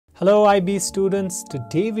Hello IB students,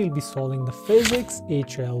 today we'll be solving the Physics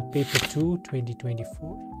HL Paper 2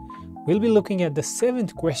 2024. We'll be looking at the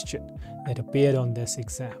 7th question that appeared on this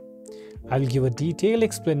exam. I'll give a detailed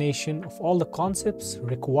explanation of all the concepts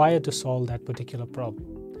required to solve that particular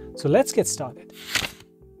problem. So let's get started.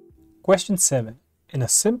 Question 7. In a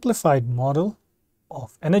simplified model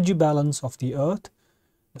of energy balance of the Earth,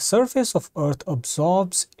 the surface of Earth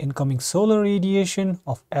absorbs incoming solar radiation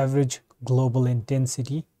of average global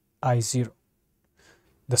intensity I0.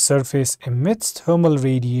 The surface emits thermal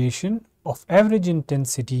radiation of average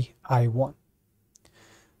intensity I1.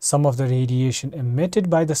 Some of the radiation emitted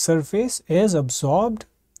by the surface is absorbed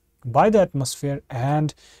by the atmosphere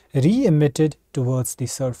and re-emitted towards the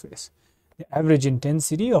surface. The average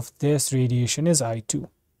intensity of this radiation is I2,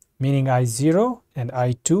 meaning I0 and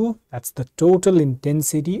I2, that's the total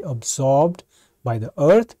intensity absorbed by the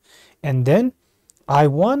Earth, and then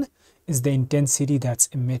I1 is the intensity that's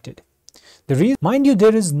emitted. Mind you,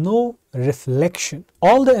 there is no reflection.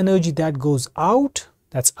 All the energy that goes out,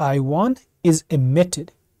 that's I1, is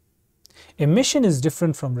emitted. Emission is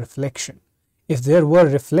different from reflection. If there were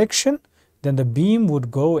reflection, then the beam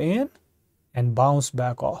would go in and bounce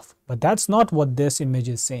back off. But that's not what this image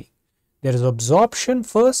is saying. There is absorption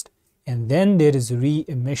first and then there is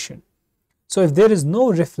re-emission. So if there is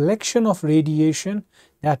no reflection of radiation,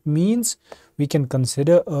 that means we can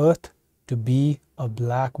consider Earth to be a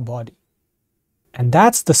black body. And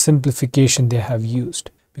that's the simplification they have used,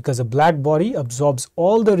 because a black body absorbs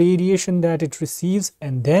all the radiation that it receives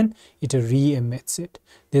and then it re-emits it.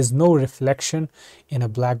 There's no reflection in a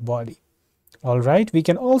black body. Alright, we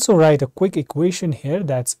can also write a quick equation here,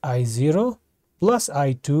 that's I0 plus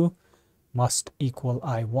I2 must equal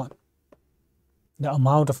I1. The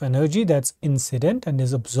amount of energy that's incident and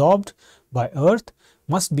is absorbed by Earth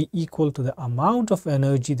must be equal to the amount of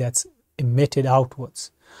energy that's emitted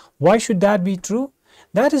outwards. Why should that be true?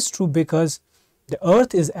 That is true because the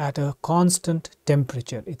Earth is at a constant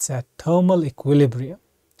temperature. It's at thermal equilibrium.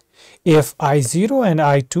 If I0 and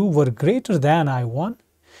I2 were greater than I1,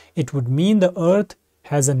 it would mean the Earth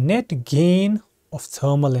has a net gain of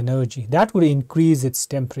thermal energy. That would increase its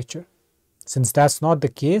temperature. Since that's not the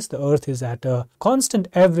case, the Earth is at a constant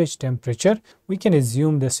average temperature, we can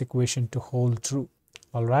assume this equation to hold true.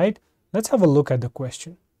 Alright, let's have a look at the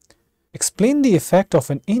question. Explain the effect of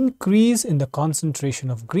an increase in the concentration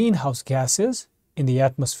of greenhouse gases in the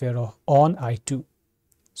atmosphere on I2.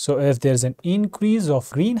 So if there's an increase of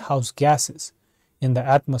greenhouse gases in the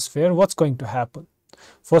atmosphere, what's going to happen?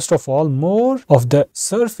 First of all, more of the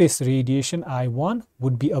surface radiation I1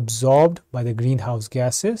 would be absorbed by the greenhouse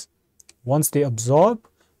gases. Once they absorb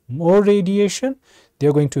more radiation,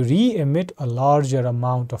 they're going to re-emit a larger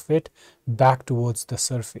amount of it back towards the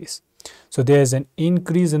surface. So there is an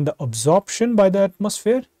increase in the absorption by the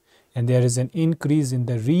atmosphere and there is an increase in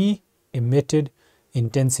the re-emitted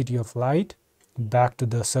intensity of light back to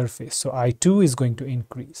the surface. So I2 is going to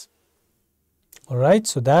increase. Alright,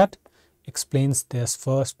 so that explains this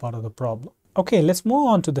first part of the problem. Okay, let's move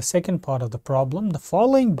on to the second part of the problem. The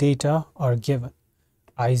following data are given: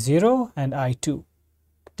 I0 and I2.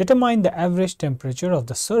 Determine the average temperature of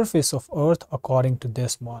the surface of Earth according to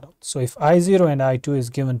this model. So if I0 and I2 is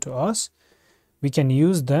given to us, we can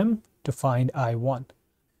use them to find I1.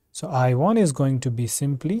 So I1 is going to be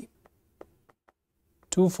simply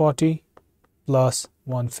 240 plus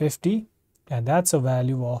 150, and that's a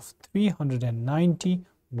value of 390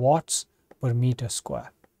 watts per meter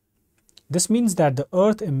square. This means that the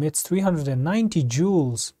Earth emits 390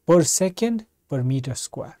 joules per second per meter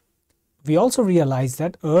square. We also realize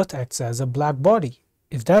that Earth acts as a black body.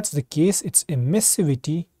 If that's the case, its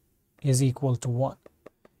emissivity is equal to 1.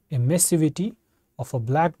 Emissivity of a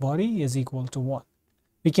black body is equal to 1.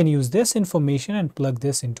 We can use this information and plug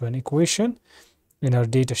this into an equation in our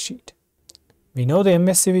data sheet. We know the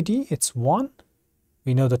emissivity, it's 1.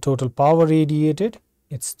 We know the total power radiated,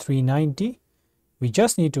 it's 390. We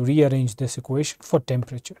just need to rearrange this equation for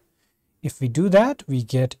temperature. If we do that, we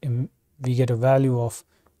get a value of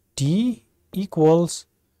T equals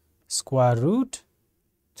square root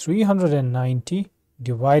 390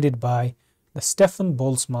 divided by the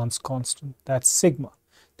Stefan-Boltzmann's constant, that's sigma.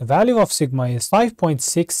 The value of sigma is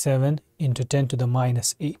 5.67 into 10 to the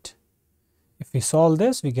minus 8. If we solve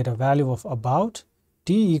this, we get a value of about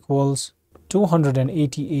T equals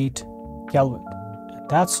 288 Kelvin. And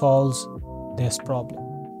that solves this problem.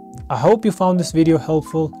 I hope you found this video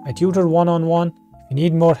helpful. I tutor one-on-one. If you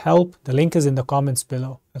need more help, the link is in the comments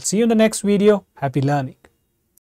below. I'll see you in the next video. Happy learning.